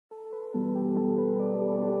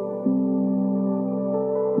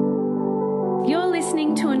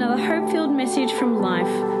listening to another hope-filled message from Life.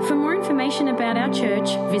 For more information about our church,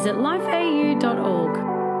 visit lifeau.org.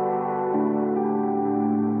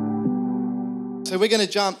 So we're going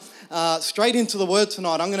to jump straight into the Word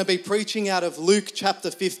tonight. I'm going to be preaching out of Luke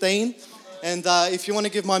chapter 15. And if you want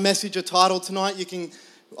to give my message a title tonight, you can.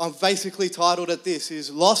 I've basically titled it this, is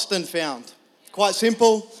Lost and Found. Quite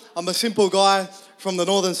simple. I'm a simple guy from the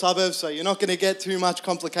northern suburbs, so you're not going to get too much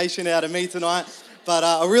complication out of me tonight. But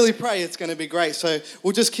I really pray it's going to be great. So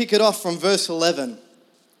we'll just kick it off from verse 11.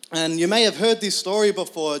 And you may have heard this story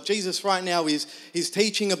before. Jesus right now he's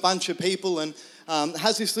teaching a bunch of people and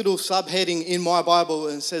has this little subheading in my Bible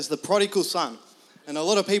and says the prodigal son. And a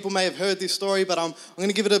lot of people may have heard this story, but I'm going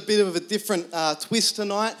to give it a bit of a different twist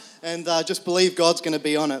tonight and just believe God's going to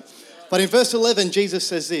be on it. But in verse 11, Jesus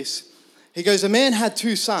says this. He goes, "A man had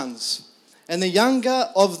 2 sons, and the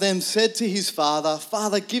younger of them said to his father,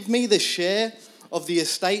 'Father, give me the share of the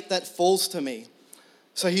estate that falls to me.'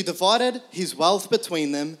 So he divided his wealth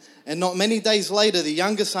between them, and not many days later, the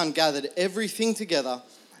younger son gathered everything together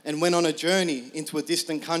and went on a journey into a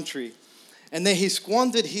distant country. And there he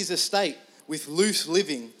squandered his estate with loose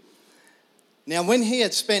living. Now, when he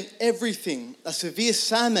had spent everything, a severe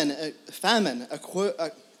famine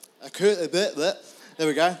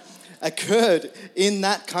occurred in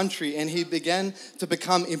that country, and he began to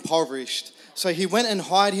become impoverished. So he went and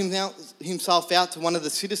hired himself out to one of the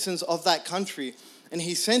citizens of that country, and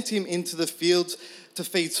he sent him into the fields to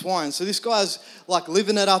feed swine." So this guy's like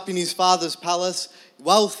living it up in his father's palace,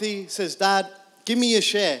 wealthy, says, "Dad, give me a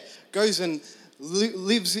share." Goes and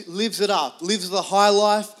lives it up, lives the high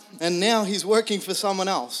life, and now he's working for someone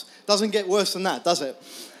else. Doesn't get worse than that, does it?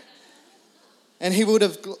 And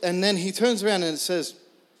then he turns around and it says,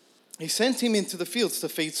 he sent him into the fields to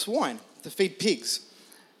feed swine, to feed pigs.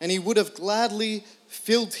 And he would have gladly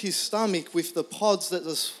filled his stomach with the pods that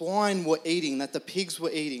the swine were eating, that the pigs were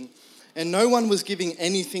eating. And no one was giving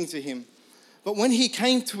anything to him. But when he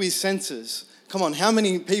came to his senses, come on, how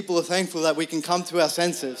many people are thankful that we can come to our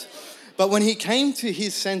senses? But when he came to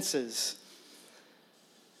his senses,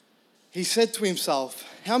 he said to himself,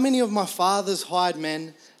 "How many of my father's hired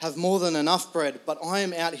men have more than enough bread, but I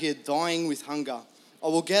am out here dying with hunger? I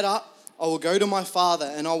will get up, I will go to my father,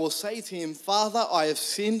 and I will say to him, 'Father, I have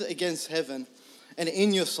sinned against heaven and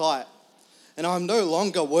in your sight, and I am no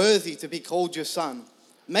longer worthy to be called your son.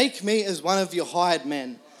 Make me as one of your hired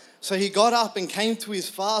men.' So he got up and came to his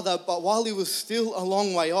father, but while he was still a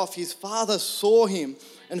long way off, his father saw him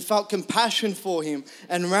and felt compassion for him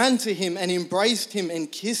and ran to him and embraced him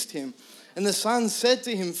and kissed him. And the son said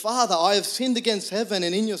to him, 'Father, I have sinned against heaven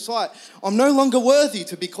and in your sight. I'm no longer worthy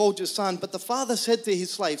to be called your son.' But the father said to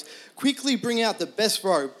his slaves, 'Quickly bring out the best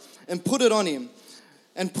robe and put it on him,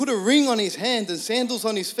 and put a ring on his hand and sandals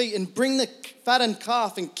on his feet, and bring the fattened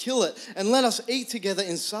calf and kill it, and let us eat together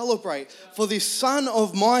and celebrate. For this son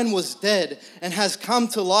of mine was dead and has come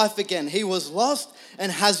to life again. He was lost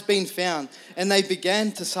and has been found.' And they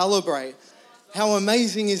began to celebrate." How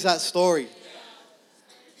amazing is that story?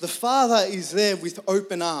 The father is there with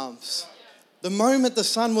open arms. The moment the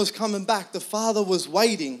son was coming back, the father was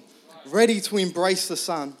waiting, ready to embrace the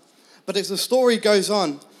son. But as the story goes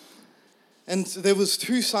on, and there was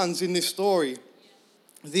 2 sons in this story.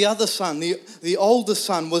 The other son, the older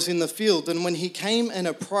son, was in the field, and when he came and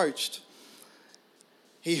approached,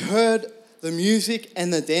 he heard the music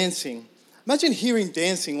and the dancing. Imagine hearing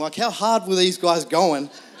dancing. Like, how hard were these guys going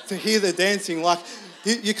to hear the dancing? Like,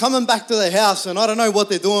 you're coming back to the house, and I don't know what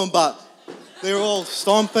they're doing, but they're all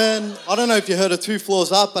stomping. I don't know if you heard it 2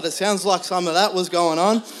 floors up, but it sounds like some of that was going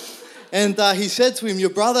on. And he said to him, "Your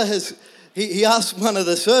brother has..." He asked one of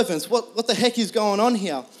the servants, what the heck is going on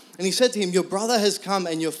here? And he said to him, "Your brother has come,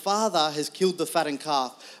 and your father has killed the fattened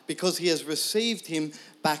calf, because he has received him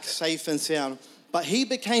back safe and sound." But he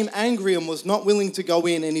became angry and was not willing to go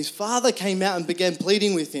in. And his father came out and began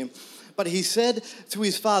pleading with him. But he said to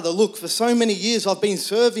his father, "Look, for so many years I've been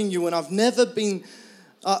serving you, and I've never been...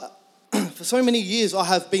 for so many years I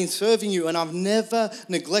have been serving you, and I've never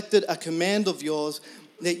neglected a command of yours,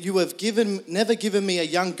 that you have never given me a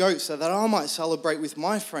young goat so that I might celebrate with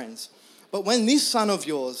my friends. But when this son of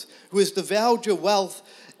yours, who has devoured your wealth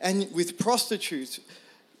and with prostitutes,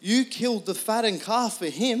 you killed the fattened calf for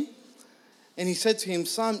him." And he said to him,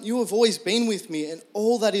 "Son, you have always been with me, and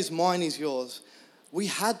all that is mine is yours. We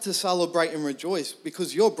had to celebrate and rejoice,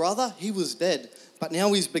 because your brother, he was dead, but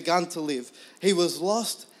now he's begun to live. He was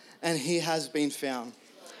lost, and he has been found."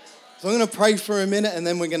 So I'm going to pray for a minute, and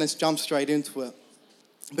then we're going to jump straight into it.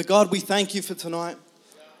 But God, we thank you for tonight.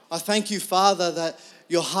 I thank you, Father, that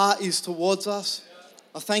your heart is towards us.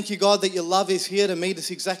 I thank you, God, that your love is here to meet us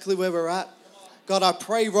exactly where we're at. God, I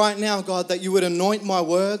pray right now, God, that you would anoint my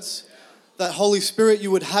words, that Holy Spirit,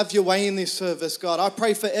 you would have your way in this service, God. I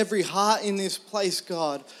pray for every heart in this place,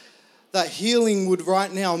 God, that healing would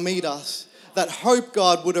right now meet us, that hope,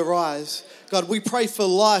 God, would arise. God, we pray for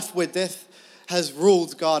life where death has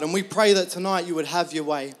ruled, God, and we pray that tonight you would have your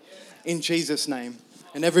way in Jesus' name.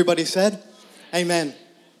 And everybody said, amen.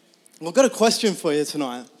 I've got a question for you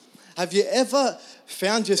tonight. Have you ever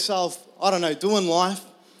found yourself, I don't know, doing life,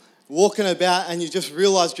 walking about, and you just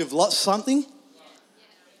realized you've lost something?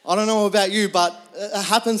 I don't know about you, but it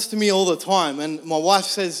happens to me all the time. And my wife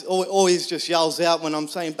says, always just yells out when I'm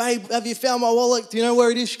saying, babe, have you found my wallet? Do you know where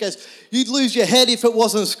it is? She goes, you'd lose your head if it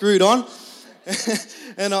wasn't screwed on.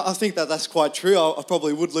 And I think that that's quite true. I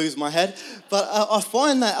probably would lose my head. But I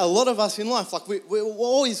find that a lot of us in life, like we're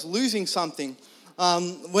always losing something.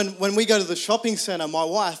 When we go to the shopping centre, my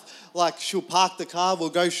wife, like she'll park the car, we'll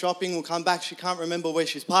go shopping, we'll come back, she can't remember where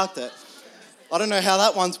she's parked it. I don't know how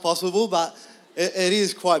that one's possible, but it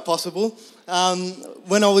is quite possible.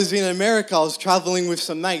 When I was in America, I was travelling with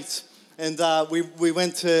some mates, and we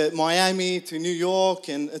went to Miami, to New York,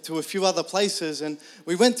 and to a few other places. And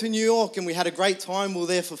we went to New York, and we had a great time. We were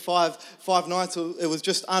there for five nights. It was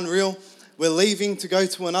just unreal. We're leaving to go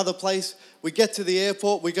to another place. We get to the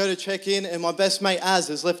airport, we go to check in, and my best mate, Az,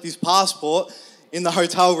 has left his passport in the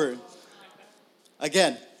hotel room.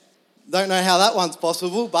 Again, don't know how that one's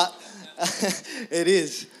possible, but it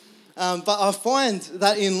is. But I find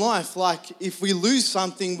that in life, like if we lose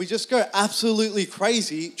something, we just go absolutely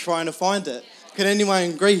crazy trying to find it. Can anyone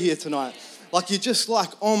agree here tonight? Like you're just like,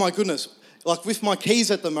 oh my goodness. Like with my keys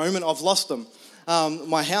at the moment, I've lost them.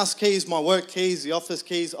 My house keys, my work keys, the office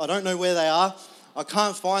keys, I don't know where they are. I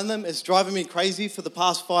can't find them. It's driving me crazy for the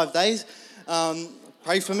past 5 days.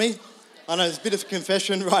 Pray for me. I know there's a bit of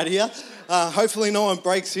confession right here. Hopefully no one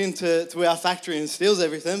breaks into our factory and steals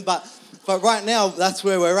everything. But right now, that's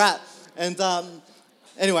where we're at. And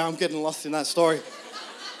anyway, I'm getting lost in that story.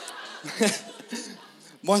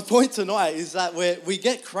 My point tonight is that we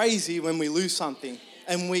get crazy when we lose something.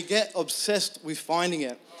 And we get obsessed with finding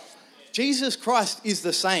it. Jesus Christ is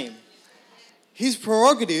the same. His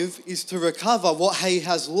prerogative is to recover what he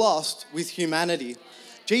has lost with humanity.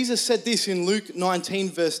 Jesus said this in Luke 19,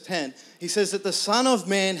 verse 10. He says that the Son of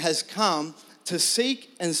Man has come to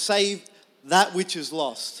seek and save that which is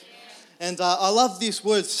lost. And I love this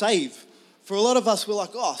word save. For a lot of us, we're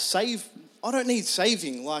like, oh, save? I don't need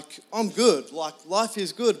saving. Like, I'm good. Like, life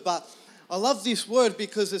is good. But I love this word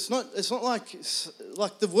because it's not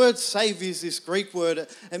like the word save is this Greek word.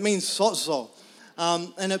 It means sozo.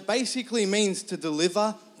 And it basically means to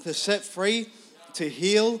deliver, to set free, to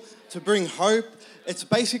heal, to bring hope. It's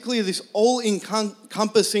basically this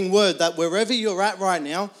all-encompassing word that wherever you're at right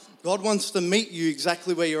now, God wants to meet you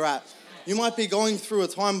exactly where you're at. You might be going through a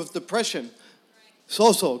time of depression.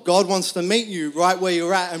 So, God wants to meet you right where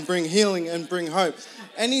you're at and bring healing and bring hope.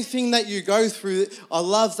 Anything that you go through, I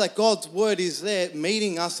love that God's word is there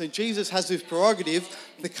meeting us, and Jesus has this prerogative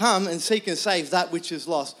to come and seek and save that which is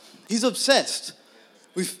lost. He's obsessed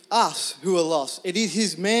with us who are lost. It is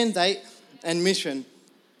his mandate and mission.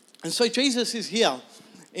 And so Jesus is here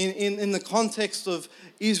in the context of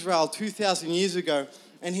Israel 2,000 years ago,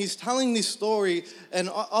 and he's telling this story, and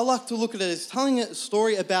I like to look at it as telling a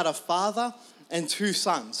story about a father and two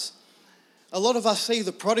sons. A lot of us see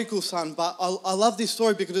the prodigal son, but I love this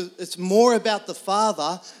story because it's more about the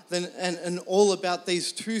father and all about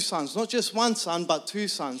these two sons. Not just one son, but two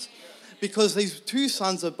sons. Because these two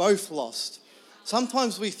sons are both lost.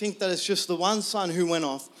 Sometimes we think that it's just the one son who went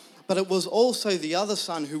off, but it was also the other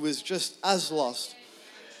son who was just as lost.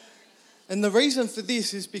 And the reason for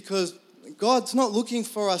this is because God's not looking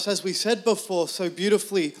for us, as we said before so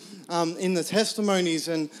beautifully in the testimonies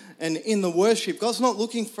and in the worship. God's not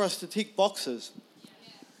looking for us to tick boxes.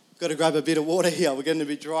 Got to grab a bit of water here. We're going to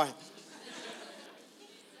be dry.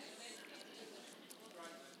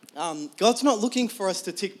 God's not looking for us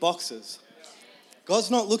to tick boxes.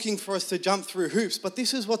 God's not looking for us to jump through hoops. But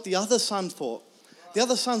this is what the other son thought. The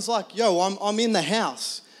other son's like, yo, I'm in the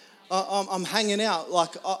house. I'm hanging out.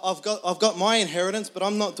 Like I've got my inheritance, but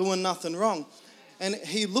I'm not doing nothing wrong. And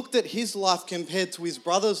he looked at his life compared to his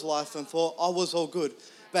brother's life and thought, I was all good.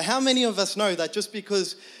 But how many of us know that just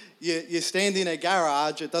because you stand in a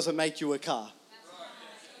garage, it doesn't make you a car?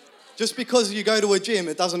 Just because you go to a gym,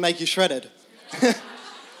 it doesn't make you shredded.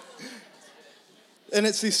 And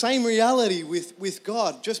it's the same reality with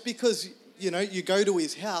God. Just because you go to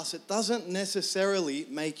his house, it doesn't necessarily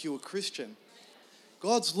make you a Christian.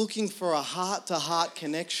 God's looking for a heart-to-heart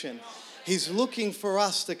connection. He's looking for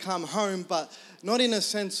us to come home, but not in a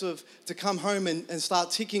sense of to come home and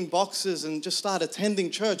start ticking boxes and just start attending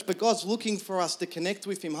church, but God's looking for us to connect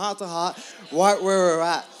with him heart to heart right where we're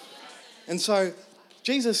at. And so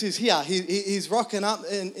Jesus is here. He's rocking up,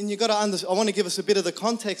 and you got to understand. I want to give us a bit of the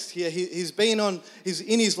context here. He's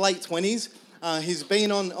in his late 20s. He's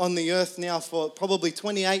been on the earth now for probably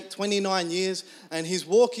 28, 29 years, and he's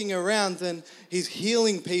walking around and he's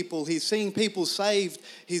healing people. He's seeing people saved.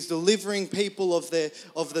 He's delivering people of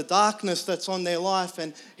the darkness that's on their life,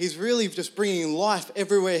 and he's really just bringing life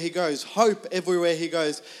everywhere he goes, hope everywhere he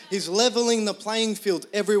goes. He's leveling the playing field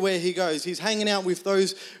everywhere he goes. He's hanging out with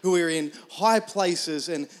those who are in high places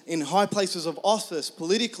and in high places of office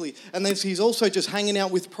politically, and then he's also just hanging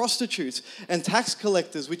out with prostitutes and tax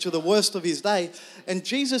collectors, which are the worst of his day. And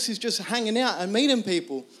Jesus is just hanging out and meeting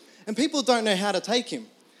people, and people don't know how to take him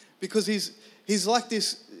because he's like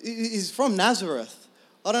this. He's from Nazareth.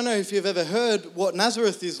 I don't know if you've ever heard what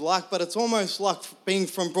Nazareth is like, but it's almost like being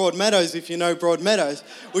from Broadmeadows, if you know Broadmeadows,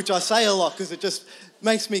 which I say a lot because it just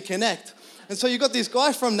makes me connect. And so you've got this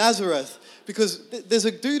guy from Nazareth, because there's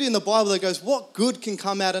a dude in the Bible that goes, what good can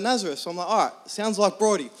come out of Nazareth? So I'm like, all right, sounds like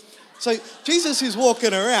Brody. So Jesus is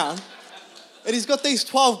walking around, and he's got these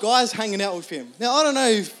 12 guys hanging out with him. Now, I don't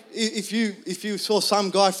know if you saw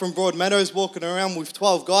some guy from Broadmeadows walking around with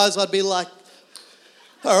 12 guys, I'd be like,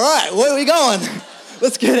 all right, where are we going?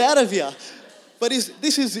 Let's get out of here. But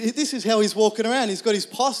this is how he's walking around. He's got his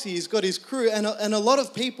posse, he's got his crew, and a lot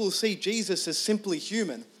of people see Jesus as simply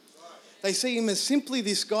human. They see him as simply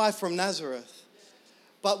this guy from Nazareth.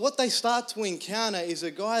 But what they start to encounter is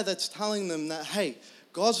a guy that's telling them that, hey,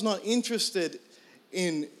 God's not interested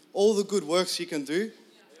in all the good works you can do,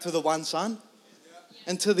 to the one son.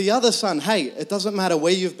 And to the other son, hey, it doesn't matter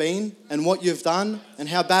where you've been and what you've done and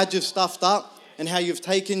how bad you've stuffed up and how you've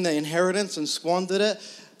taken the inheritance and squandered it.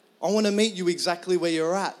 I want to meet you exactly where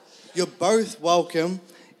you're at. You're both welcome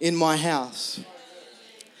in my house.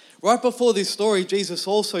 Right before this story, Jesus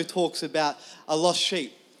also talks about a lost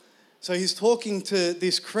sheep. So he's talking to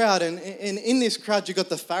this crowd, and in this crowd you've got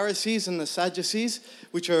the Pharisees and the Sadducees,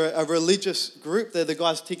 which are a religious group. They're the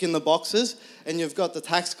guys ticking the boxes. And you've got the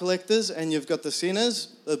tax collectors, and you've got the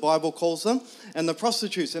sinners, the Bible calls them, and the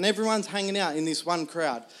prostitutes. And everyone's hanging out in this one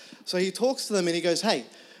crowd. So he talks to them and he goes, hey,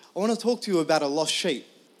 I want to talk to you about a lost sheep.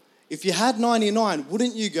 If you had 99,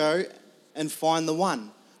 wouldn't you go and find the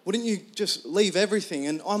one? Wouldn't you just leave everything?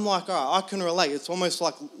 And I'm like, all right, I can relate. It's almost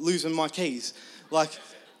like losing my keys. Like,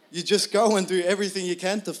 you just go and do everything you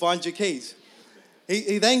can to find your keys.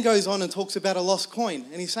 He then goes on and talks about a lost coin.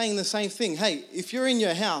 And he's saying the same thing. Hey, if you're in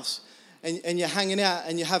your house and you're hanging out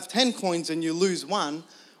and you have 10 coins and you lose one,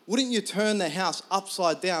 wouldn't you turn the house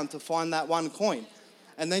upside down to find that one coin?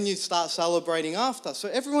 And then you start celebrating after. So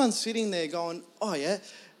everyone's sitting there going, oh yeah,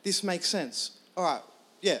 this makes sense. All right,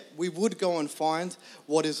 yeah, we would go and find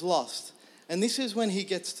what is lost. And this is when he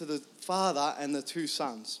gets to the father and the two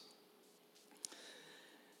sons.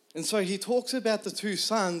 And so he talks about the two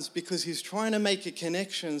sons because he's trying to make a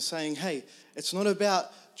connection saying, hey, it's not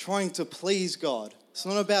about trying to please God. It's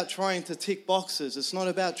not about trying to tick boxes. It's not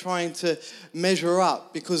about trying to measure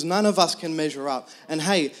up, because none of us can measure up. And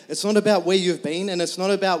hey, it's not about where you've been, and it's not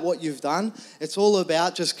about what you've done. It's all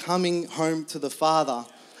about just coming home to the Father.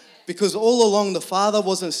 Because all along, the Father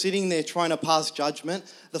wasn't sitting there trying to pass judgment.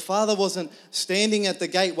 The Father wasn't standing at the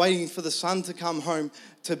gate waiting for the Son to come home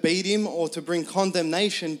to beat him or to bring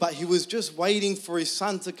condemnation, but he was just waiting for his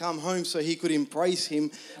Son to come home so he could embrace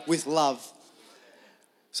him with love.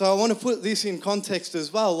 So I want to put this in context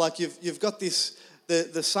as well. Like you've got this,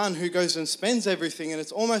 the son who goes and spends everything, and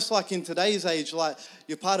it's almost like in today's age, like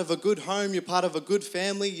you're part of a good home, you're part of a good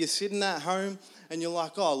family, you're sitting at home and you're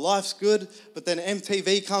like, oh, life's good, but then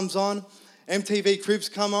MTV comes on, MTV Cribs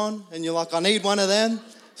come on, and you're like, I need one of them.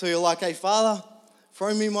 So you're like, hey, Father,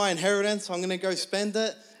 throw me my inheritance, I'm going to go spend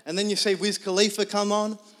it. And then you see Wiz Khalifa come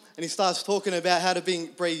on, and he starts talking about how to be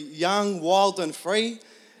young, wild and free.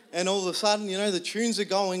 And all of a sudden, you know, the tunes are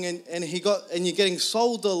going, and you're getting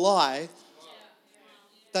sold a lie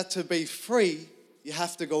that to be free, you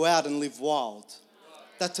have to go out and live wild.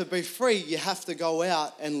 That to be free, you have to go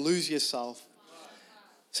out and lose yourself.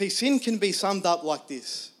 See, sin can be summed up like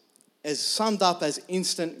this, summed up as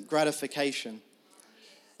instant gratification.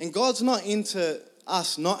 And God's not into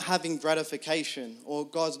us not having gratification, or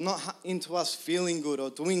God's not into us feeling good or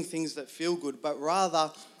doing things that feel good, but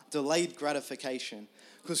rather delayed gratification.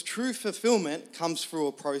 Because true fulfillment comes through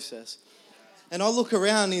a process. And I look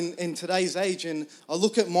around in today's age, and I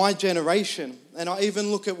look at my generation, and I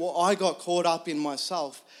even look at what I got caught up in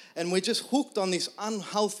myself. And we're just hooked on this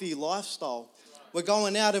unhealthy lifestyle. We're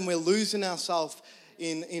going out and we're losing ourselves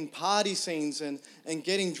in party scenes and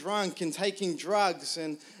getting drunk and taking drugs.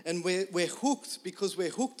 And we're hooked because we're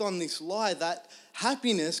hooked on this lie that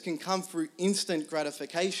happiness can come through instant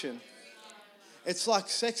gratification. It's like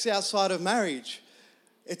sex outside of marriage.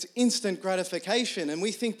 It's instant gratification, and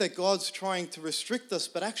we think that God's trying to restrict us,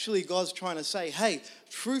 but actually God's trying to say, hey,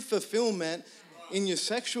 true fulfillment in your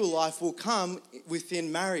sexual life will come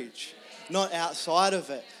within marriage, not outside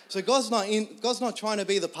of it. So God's not trying to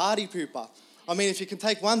be the party pooper. I mean, if you can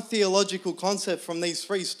take one theological concept from these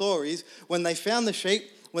three stories, when they found the sheep,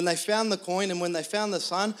 when they found the coin, and when they found the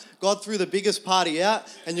son, God threw the biggest party out,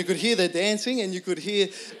 and you could hear the dancing and you could hear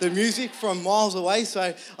the music from miles away. So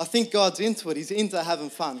I think God's into it. He's into having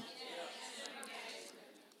fun.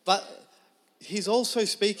 But he's also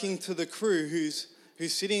speaking to the crew who's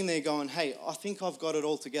sitting there going, hey, I think I've got it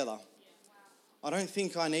all together. I don't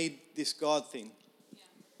think I need this God thing.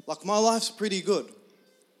 Like, my life's pretty good.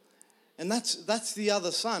 And that's the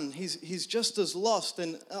other son. He's just as lost.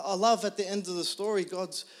 And I love at the end of the story,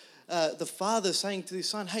 the father saying to his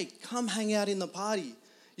son, hey, come hang out in the party.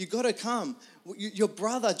 You got to come. Your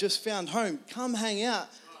brother just found home. Come hang out.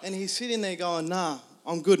 And he's sitting there going, nah,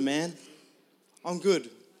 I'm good, man. I'm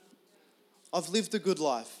good. I've lived a good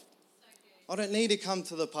life. I don't need to come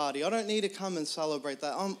to the party. I don't need to come and celebrate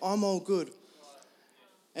that. I'm all good.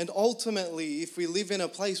 And ultimately, if we live in a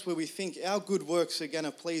place where we think our good works are going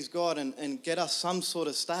to please God and get us some sort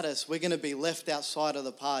of status, we're going to be left outside of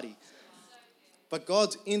the party. But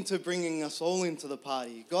God's into bringing us all into the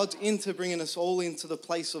party. God's into bringing us all into the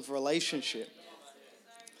place of relationship.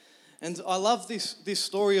 And I love this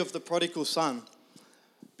story of the prodigal son,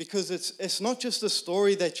 because it's not just a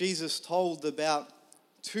story that Jesus told about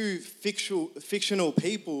two fictional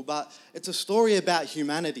people, but it's a story about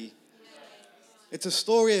humanity. It's a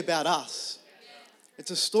story about us.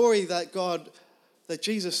 It's a story that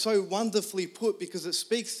Jesus so wonderfully put, because it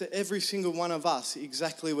speaks to every single one of us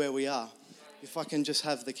exactly where we are. If I can just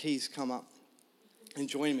have the keys come up and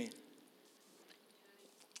join me.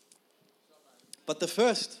 But the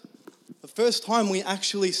first time we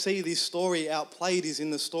actually see this story outplayed is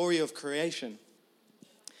in the story of creation.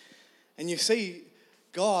 And you see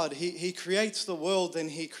God, he creates the world,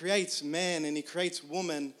 and he creates man and he creates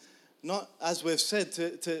woman, not, as we've said,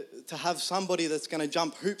 to have somebody that's going to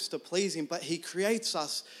jump hoops to please him, but he creates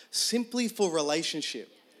us simply for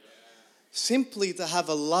relationship. Simply to have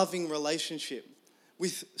a loving relationship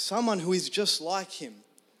with someone who is just like him,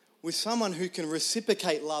 with someone who can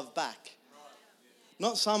reciprocate love back.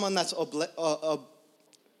 Not someone that's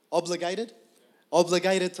obligated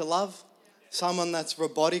to love, someone that's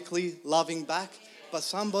robotically loving back, but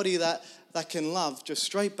somebody that can love just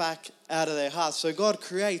straight back out of their heart. So God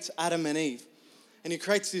creates Adam and Eve, and he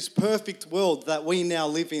creates this perfect world that we now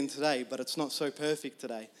live in today, but it's not so perfect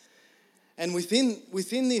today. And within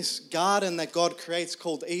this garden that God creates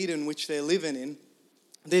called Eden, which they're living in,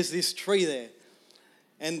 there's this tree there.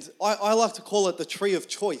 And I like to call it the tree of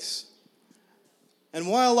choice. And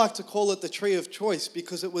why I like to call it the tree of choice,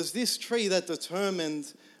 because it was this tree that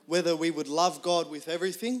determined whether we would love God with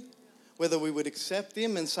everything, whether we would accept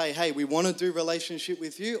him and say, hey, we want to do relationship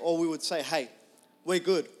with you, or we would say, hey, we're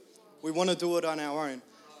good. We want to do it on our own.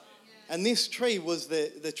 And this tree was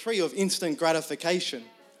the tree of instant gratification.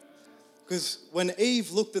 Because when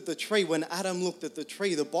Eve looked at the tree, when Adam looked at the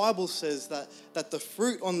tree, the Bible says that the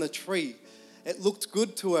fruit on the tree, it looked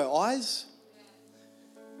good to her eyes,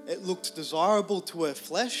 it looked desirable to her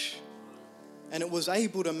flesh, and it was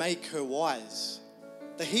able to make her wise.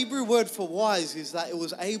 The Hebrew word for wise is that it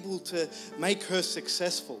was able to make her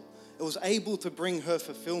successful. It was able to bring her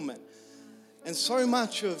fulfillment. And so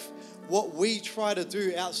much of what we try to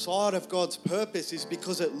do outside of God's purpose is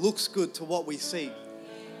because it looks good to what we see.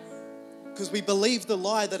 Because we believe the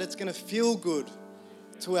lie that it's going to feel good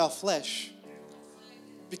to our flesh.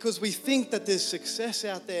 Because we think that there's success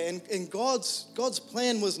out there. And God's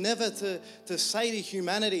plan was never to say to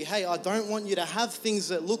humanity, hey, I don't want you to have things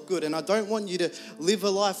that look good, and I don't want you to live a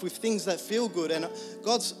life with things that feel good. And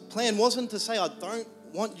God's plan wasn't to say, I don't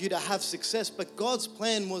want you to have success, but God's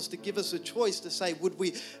plan was to give us a choice to say, would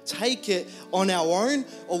we take it on our own,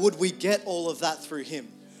 or would we get all of that through him?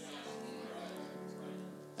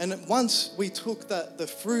 And once we took the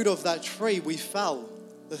fruit of that tree, we fell.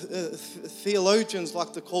 Theologians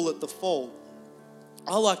like to call it the fall.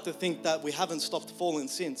 I like to think that we haven't stopped falling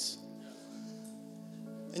since.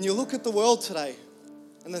 And you look at the world today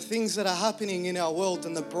and the things that are happening in our world,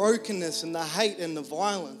 and the brokenness and the hate and the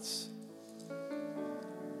violence.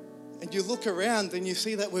 And you look around and you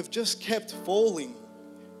see that we've just kept falling.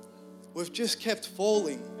 We've just kept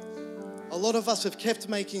falling. A lot of us have kept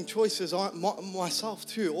making choices, myself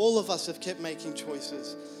too. All of us have kept making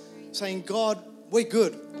choices, saying, God, we're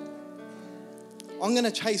good. I'm going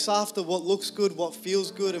to chase after what looks good, what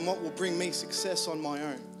feels good, and what will bring me success on my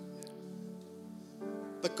own.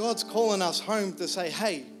 But God's calling us home to say,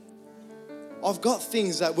 hey, I've got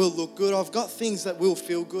things that will look good, I've got things that will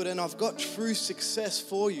feel good, and I've got true success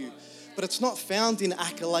for you. But it's not found in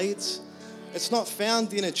accolades. It's not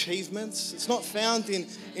found in achievements. It's not found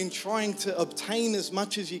in trying to obtain as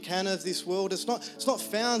much as you can of this world. It's not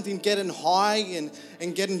found in getting high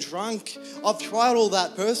and getting drunk. I've tried all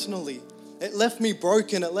that personally. It left me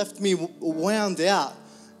broken. It left me wound out,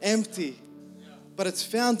 empty. But it's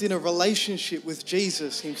found in a relationship with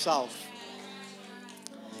Jesus himself.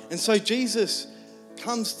 And so Jesus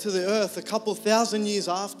comes to the earth a couple thousand years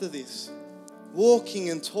after this, walking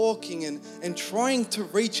and talking and trying to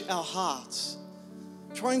reach our hearts,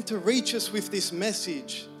 trying to reach us with this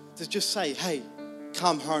message to just say, hey,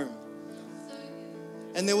 come home.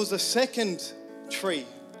 And there was a second tree,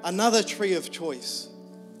 another tree of choice.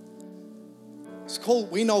 It's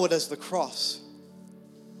called, we know it as the cross.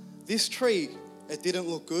 This tree, it didn't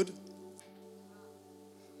look good.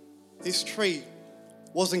 This tree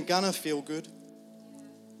wasn't gonna feel good.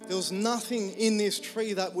 There was nothing in this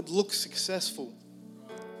tree that would look successful.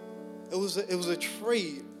 It was a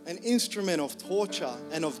tree, an instrument of torture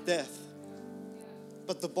and of death.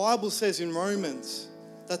 But the Bible says in Romans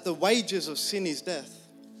that the wages of sin is death,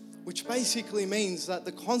 which basically means that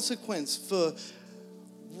the consequence for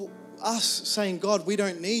us saying, God, we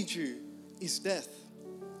don't need you, is death.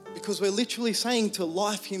 Because we're literally saying to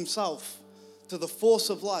life himself, to the force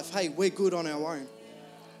of life, hey, we're good on our own.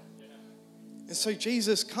 And so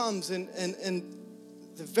Jesus comes and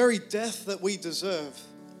the very death that we deserve,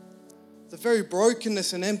 the very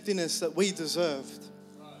brokenness and emptiness that we deserved,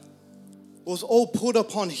 was all put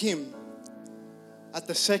upon him at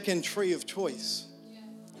the second tree of choice,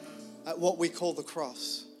 at what we call the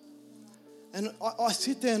cross. And I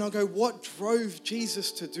sit there and I go, what drove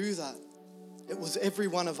Jesus to do that? It was every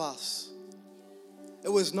one of us. It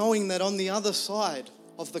was knowing that on the other side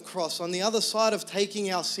of the cross, on the other side of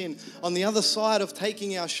taking our sin, on the other side of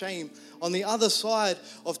taking our shame, on the other side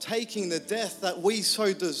of taking the death that we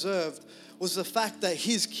so deserved, was the fact that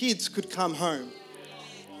his kids could come home.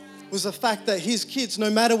 Was the fact that his kids,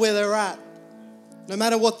 no matter where they're at, no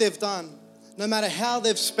matter what they've done, no matter how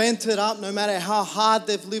they've spent it up, no matter how hard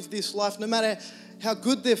they've lived this life, no matter how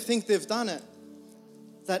good they think they've done it,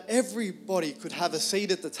 that everybody could have a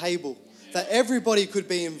seat at the table, that everybody could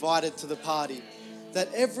be invited to the party, that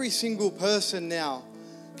every single person now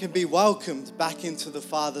can be welcomed back into the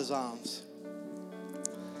Father's arms.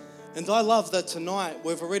 And I love that tonight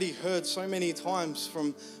we've already heard so many times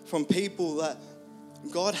from people that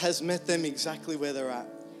God has met them exactly where they're at.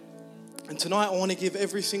 And tonight I want to give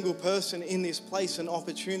every single person in this place an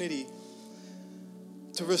opportunity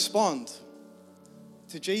to respond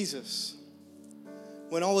to Jesus.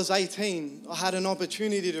 When I was 18, I had an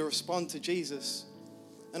opportunity to respond to Jesus.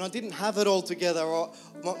 And I didn't have it all together.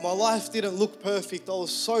 My life didn't look perfect. I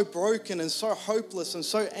was so broken and so hopeless and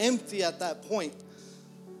so empty at that point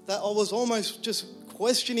that I was almost just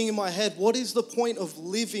questioning in my head, what is the point of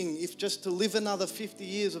living if just to live another 50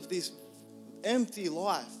 years of this empty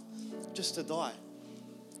life, just to die?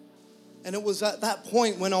 And it was at that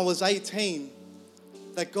point when I was 18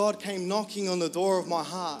 that God came knocking on the door of my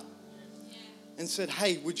heart and said,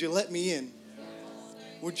 hey, would you let me in?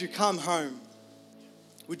 Would you come home?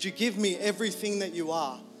 Would you give me everything that you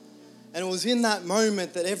are? And it was in that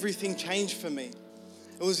moment that everything changed for me.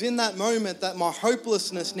 It was in that moment that my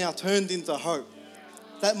hopelessness now turned into hope.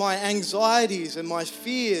 That my anxieties and my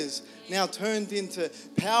fears now turned into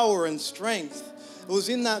power and strength. It was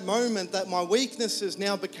in that moment that my weaknesses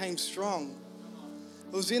now became strong.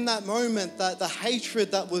 It was in that moment that the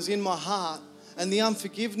hatred that was in my heart and the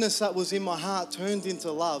unforgiveness that was in my heart turned into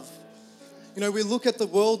love. You know, we look at the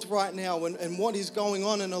world right now and what is going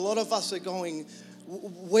on, and a lot of us are going,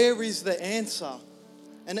 where is the answer?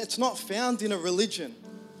 And it's not found in a religion.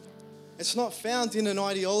 It's not found in an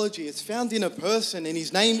ideology. It's found in a person, and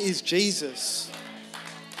his name is Jesus.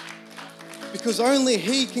 Because only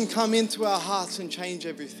he can come into our hearts and change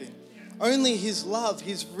everything. Only his love,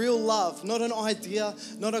 his real love, not an idea,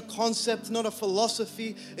 not a concept, not a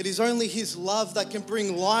philosophy. It is only his love that can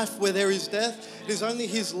bring life where there is death. It is only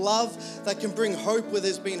his love that can bring hope where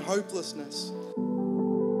there's been hopelessness.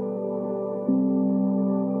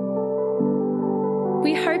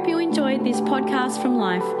 We hope you enjoyed this podcast from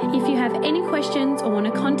Life. If you have any questions or want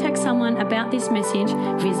to contact someone about this message,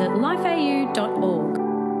 visit lifeau.org.